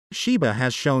Shiba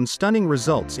has shown stunning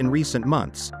results in recent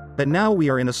months, but now we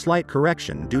are in a slight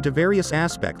correction due to various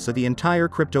aspects of the entire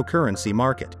cryptocurrency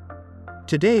market.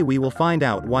 Today we will find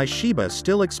out why Shiba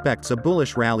still expects a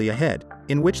bullish rally ahead,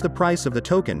 in which the price of the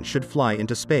token should fly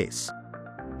into space.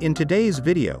 In today's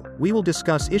video, we will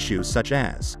discuss issues such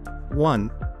as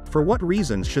 1. For what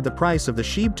reasons should the price of the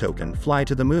SHIB token fly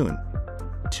to the moon?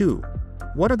 2.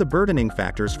 What are the burdening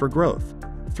factors for growth?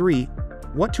 3.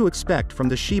 What to expect from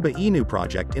the Shiba Inu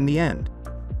project in the end?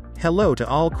 Hello to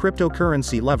all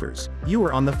cryptocurrency lovers, you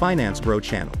are on the Finance Bro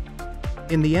channel.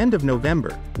 In the end of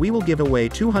November, we will give away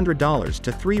 $200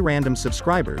 to 3 random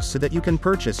subscribers so that you can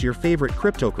purchase your favorite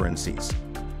cryptocurrencies.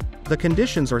 The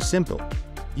conditions are simple.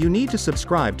 You need to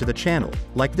subscribe to the channel,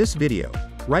 like this video,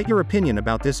 write your opinion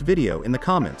about this video in the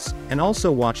comments, and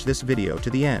also watch this video to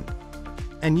the end.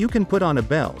 And you can put on a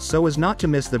bell so as not to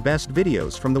miss the best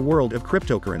videos from the world of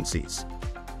cryptocurrencies.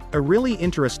 A really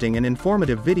interesting and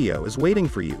informative video is waiting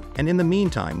for you, and in the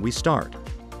meantime we start.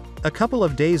 A couple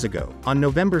of days ago, on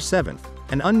November 7th,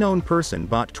 an unknown person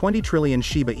bought 20 trillion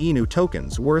Shiba Inu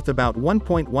tokens worth about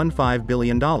 $1.15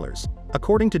 billion,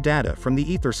 according to data from the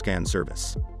Etherscan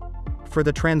service. For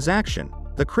the transaction,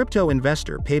 the crypto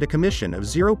investor paid a commission of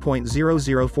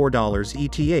 $0.004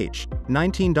 ETH,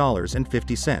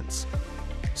 $19.50.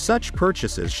 Such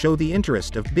purchases show the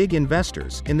interest of big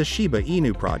investors in the Shiba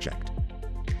Inu project.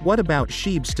 What about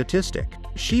SHIB statistic?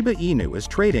 Shiba Inu is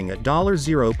trading at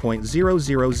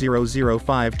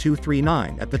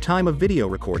 $0.00005239 at the time of video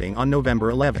recording on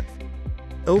November 11th.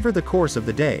 Over the course of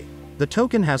the day, the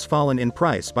token has fallen in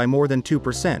price by more than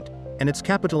 2%, and its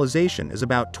capitalization is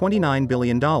about $29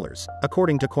 billion,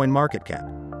 according to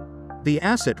CoinMarketCap. The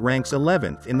asset ranks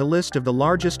 11th in the list of the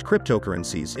largest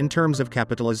cryptocurrencies in terms of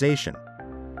capitalization.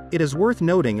 It is worth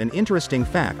noting an interesting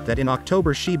fact that in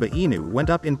October Shiba Inu went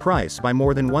up in price by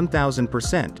more than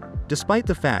 1,000%, despite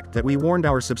the fact that we warned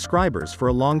our subscribers for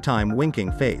a long time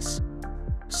winking face.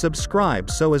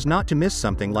 Subscribe so as not to miss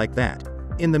something like that.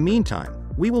 In the meantime,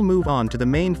 we will move on to the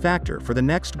main factor for the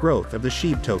next growth of the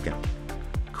SHIB token.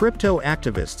 Crypto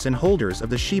activists and holders of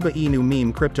the Shiba Inu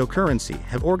meme cryptocurrency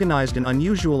have organized an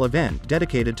unusual event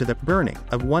dedicated to the burning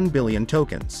of 1 billion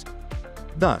tokens.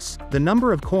 Thus, the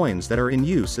number of coins that are in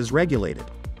use is regulated.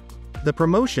 The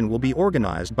promotion will be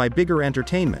organized by Bigger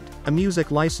Entertainment, a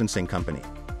music licensing company.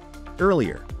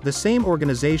 Earlier, the same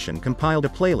organization compiled a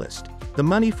playlist, the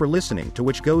money for listening to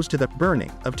which goes to the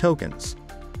burning of tokens.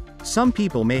 Some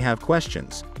people may have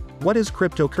questions. What is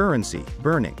cryptocurrency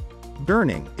burning?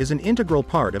 Burning is an integral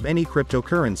part of any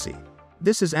cryptocurrency.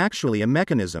 This is actually a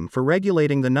mechanism for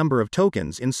regulating the number of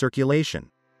tokens in circulation.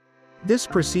 This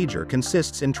procedure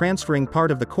consists in transferring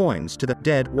part of the coins to the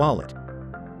dead wallet.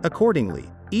 Accordingly,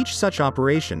 each such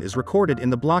operation is recorded in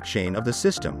the blockchain of the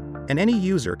system, and any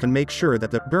user can make sure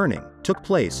that the burning took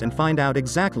place and find out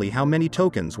exactly how many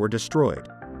tokens were destroyed.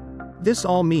 This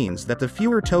all means that the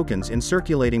fewer tokens in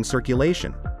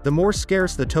circulation, the more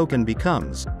scarce the token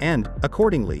becomes, and,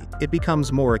 accordingly, it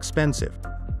becomes more expensive.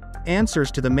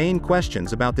 Answers to the main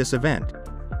questions about this event.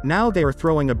 Now they are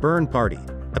throwing a burn party,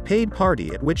 a paid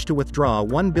party at which to withdraw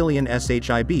 1 billion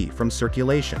SHIB from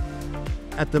circulation.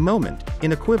 At the moment,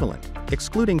 in equivalent,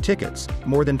 excluding tickets,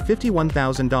 more than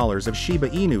 $51,000 of Shiba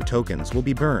Inu tokens will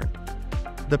be burned.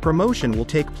 The promotion will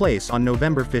take place on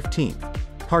November 15th.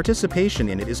 Participation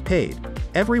in it is paid.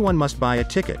 Everyone must buy a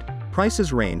ticket.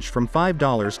 Prices range from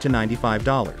 $5 to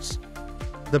 $95.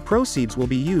 The proceeds will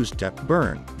be used to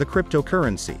burn the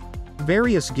cryptocurrency.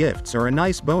 Various gifts are a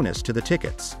nice bonus to the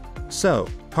tickets. So,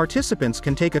 participants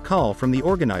can take a call from the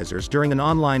organizers during an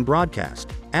online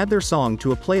broadcast, add their song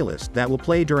to a playlist that will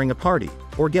play during a party,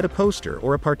 or get a poster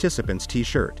or a participant's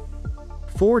t-shirt.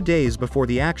 4 days before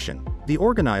the action, the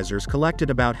organizers collected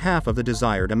about half of the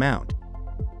desired amount.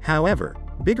 However,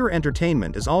 Bigger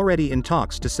Entertainment is already in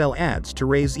talks to sell ads to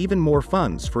raise even more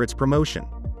funds for its promotion.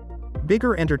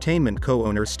 Bigger Entertainment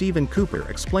co-owner Stephen Cooper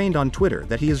explained on Twitter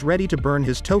that he is ready to burn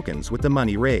his tokens with the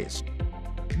money raised.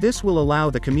 This will allow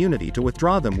the community to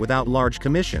withdraw them without large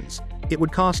commissions. It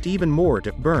would cost even more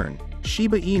to burn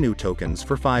Shiba Inu tokens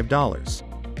for $5.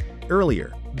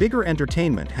 Earlier, Bigger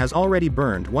Entertainment has already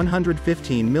burned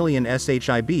 115 million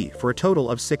SHIB for a total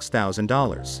of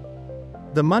 $6,000.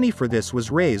 The money for this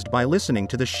was raised by listening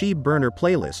to the SHIB burner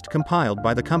playlist compiled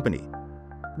by the company.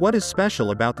 What is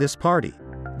special about this party?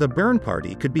 The burn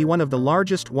party could be one of the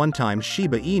largest one-time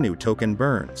Shiba Inu token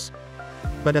burns.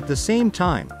 But at the same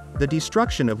time, the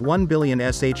destruction of 1 billion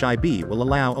SHIB will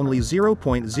allow only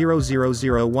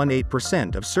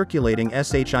 0.00018% of circulating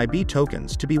SHIB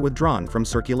tokens to be withdrawn from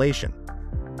circulation.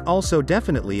 Also,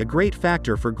 definitely a great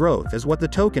factor for growth is what the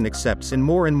token accepts in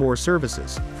more and more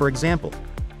services. For example,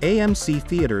 AMC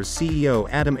Theaters CEO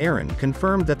Adam Aron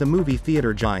confirmed that the movie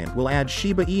theater giant will add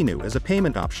Shiba Inu as a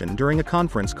payment option during a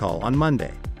conference call on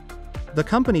Monday. The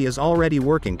company is already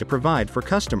working to provide for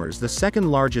customers the second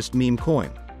largest meme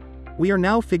coin. We are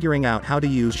now figuring out how to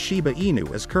use Shiba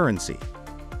Inu as currency.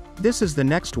 This is the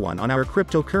next one on our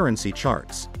cryptocurrency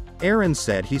charts. Aron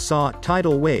said he saw a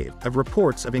tidal wave of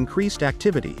reports of increased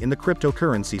activity in the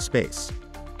cryptocurrency space.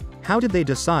 How did they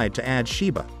decide to add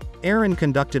Shiba? Aron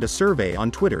conducted a survey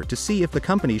on Twitter to see if the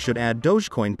company should add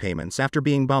Dogecoin payments after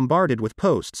being bombarded with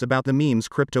posts about the meme's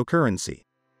cryptocurrency.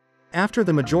 After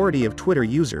the majority of Twitter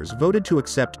users voted to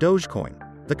accept Dogecoin,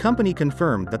 the company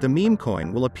confirmed that the meme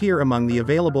coin will appear among the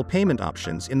available payment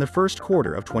options in the first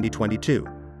quarter of 2022.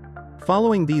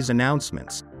 Following these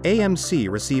announcements, AMC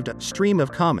received a stream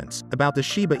of comments about the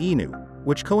Shiba Inu,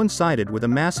 which coincided with a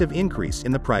massive increase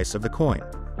in the price of the coin.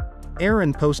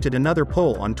 Aron posted another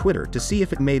poll on Twitter to see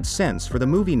if it made sense for the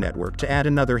movie network to add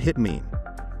another hit meme.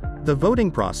 The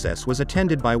voting process was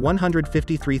attended by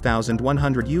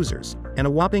 153,100 users, and a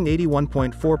whopping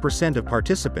 81.4% of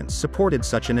participants supported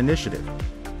such an initiative.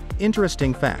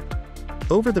 Interesting fact.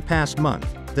 Over the past month,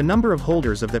 the number of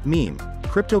holders of that meme,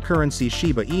 cryptocurrency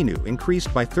Shiba Inu,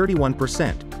 increased by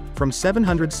 31%, from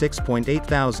 706.8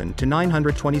 thousand to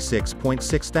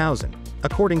 926.6 thousand,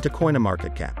 according to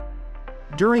CoinMarketCap.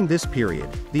 During this period,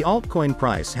 the altcoin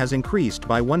price has increased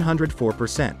by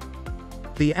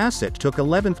 104%. The asset took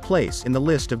 11th place in the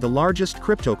list of the largest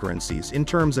cryptocurrencies in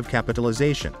terms of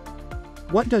capitalization.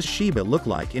 What does Shiba look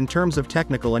like in terms of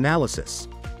technical analysis?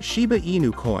 Shiba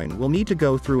Inu Coin will need to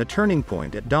go through a turning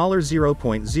point at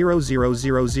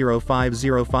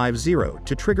 $0.00005050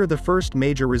 to trigger the first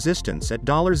major resistance at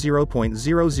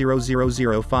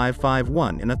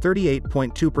 $0.0000551 and a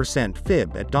 38.2%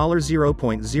 fib at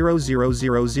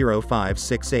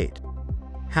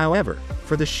 $0.0000568. However,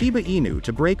 for the Shiba Inu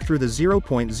to break through the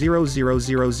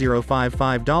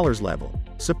 $0.000055 level,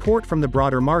 support from the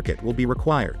broader market will be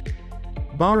required.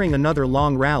 Barring another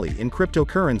long rally in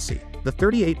cryptocurrency, the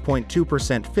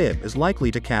 38.2% fib is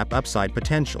likely to cap upside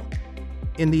potential.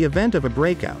 In the event of a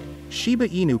breakout, Shiba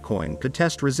Inu Coin could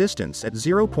test resistance at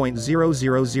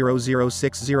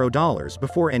 $0.000060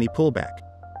 before any pullback.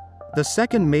 The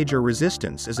second major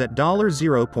resistance is at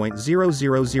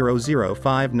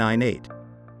 $0.0000598.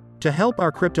 To help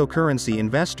our cryptocurrency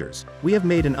investors, we have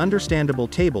made an understandable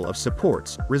table of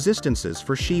supports, resistances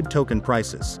for SHIB token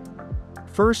prices.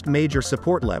 First major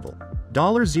support level,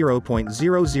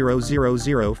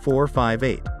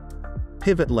 $0.0000458.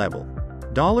 Pivot level,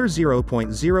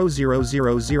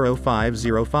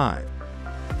 $0.0000505.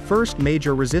 First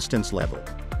major resistance level,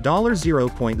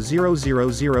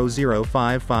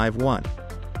 $0.0000551.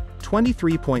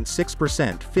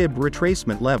 23.6% fib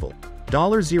retracement level,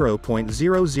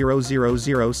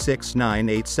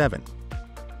 $0.0006987.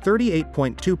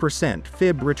 38.2%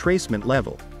 fib retracement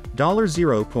level,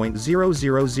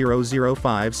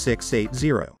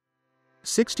 $0.0000560.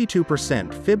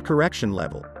 62% fib correction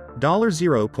level,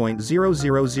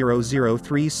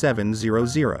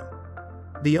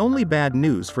 $0.0000370. The only bad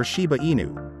news for Shiba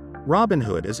Inu.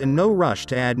 Robinhood is in no rush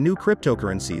to add new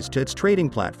cryptocurrencies to its trading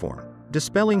platform,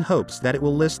 dispelling hopes that it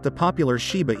will list the popular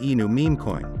Shiba Inu meme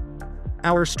coin.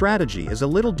 Our strategy is a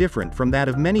little different from that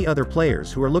of many other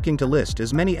players who are looking to list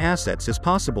as many assets as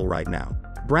possible right now,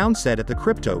 Brown said at the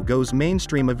Crypto Goes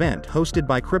mainstream event hosted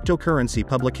by cryptocurrency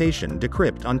publication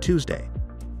Decrypt on Tuesday.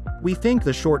 We think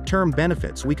the short-term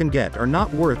benefits we can get are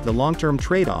not worth the long-term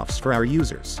trade-offs for our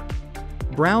users.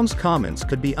 Brown's comments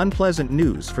could be unpleasant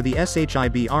news for the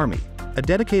SHIB Army, a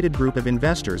dedicated group of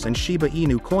investors and Shiba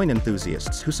Inu coin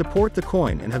enthusiasts who support the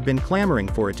coin and have been clamoring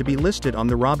for it to be listed on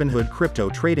the Robinhood crypto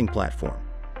trading platform.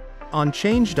 On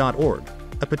change.org,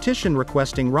 a petition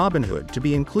requesting Robinhood to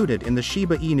be included in the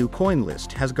Shiba Inu coin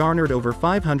list has garnered over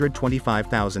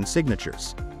 525,000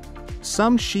 signatures.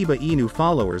 Some Shiba Inu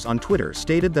followers on Twitter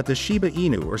stated that the Shiba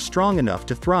Inu are strong enough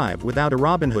to thrive without a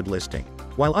Robinhood listing,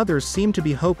 while others seem to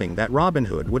be hoping that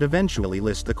Robinhood would eventually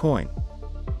list the coin.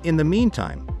 In the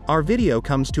meantime, our video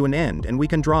comes to an end and we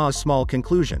can draw a small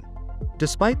conclusion.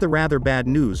 Despite the rather bad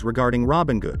news regarding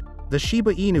Robinhood, the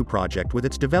Shiba Inu project with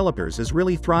its developers is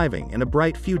really thriving and a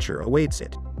bright future awaits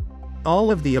it. All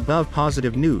of the above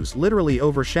positive news literally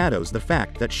overshadows the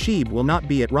fact that SHIB will not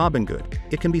be at Robinhood.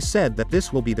 It can be said that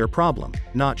this will be their problem,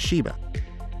 not Shiba.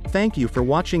 Thank you for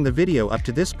watching the video up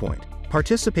to this point.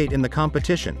 Participate in the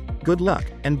competition, good luck,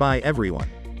 and bye everyone.